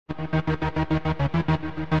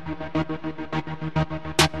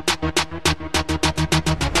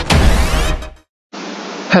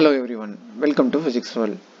Welcome to Physics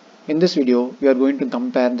World. In this video, we are going to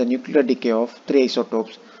compare the nuclear decay of three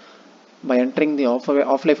isotopes by entering the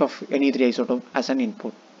half-life of any three isotope as an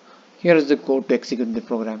input. Here is the code to execute the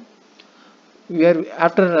program.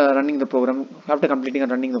 After completing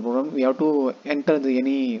and running the program, we have to enter the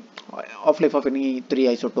any half-life of any three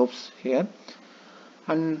isotopes here.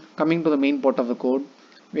 And coming to the main part of the code,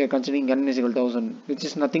 we are considering n is equal to 1000, which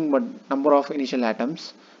is nothing but number of initial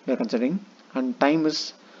atoms we are considering, and time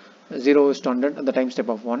is 0 is to 100 at the time step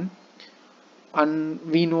of 1, and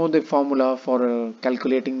we know the formula for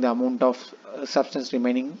calculating the amount of substance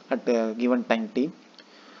remaining at a given time t.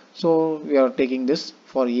 So we are taking this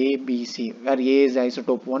for A, B, C, where A is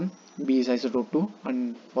isotope 1, B is isotope 2,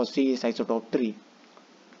 and for C is isotope 3.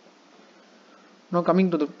 Now coming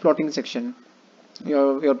to the plotting section, we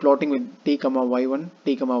are plotting with t comma y1,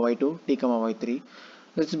 t comma y2, t comma y3.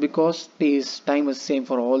 This is because time is same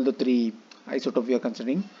for all the three isotopes we are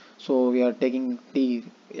considering. So we are taking t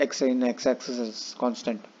x in x-axis as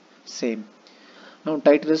constant, same. Now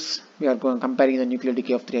title is we are comparing the nuclear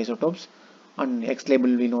decay of three isotopes, and x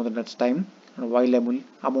label we know that that's time, and y label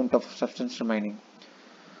amount of substance remaining.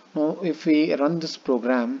 Now if we run this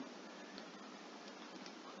program,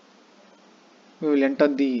 we will enter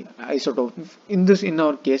the isotope. In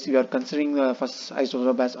our case, we are considering the first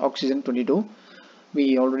isotope as oxygen 22.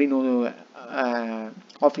 We already know the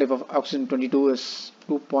half-life of oxygen 22 is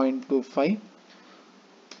 2.25,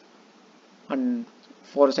 and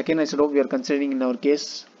for the second isotope we are considering in our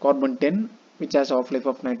case carbon 10, which has a half-life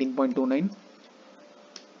of 19.29,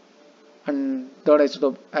 and third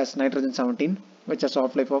isotope as nitrogen 17, which has a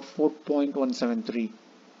half-life of 4.173.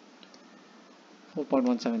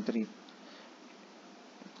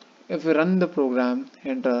 If we run the program,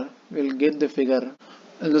 enter, we'll get the figure.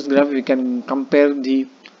 In this graph we can compare the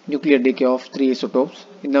nuclear decay of three isotopes.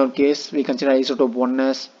 In our case, we consider isotope 1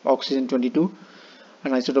 as oxygen 22,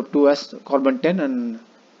 and isotope 2 as carbon 10, and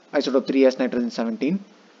isotope 3 as nitrogen 17.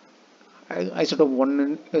 Isotope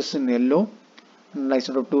 1 is in yellow, and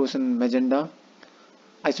isotope 2 is in magenta,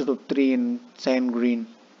 isotope 3 in cyan green.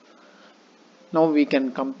 Now we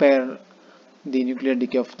can compare the nuclear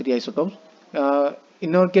decay of three isotopes.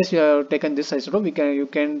 In our case, we have taken this isotope. You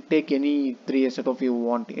can take any three isotope you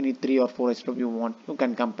want, any 3 or 4 isotope you want. You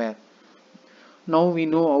can compare. Now we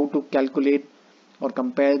know how to calculate or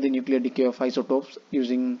compare the nuclear decay of isotopes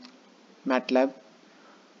using MATLAB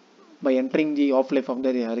by entering the half-life of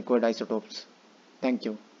the required isotopes. Thank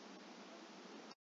you.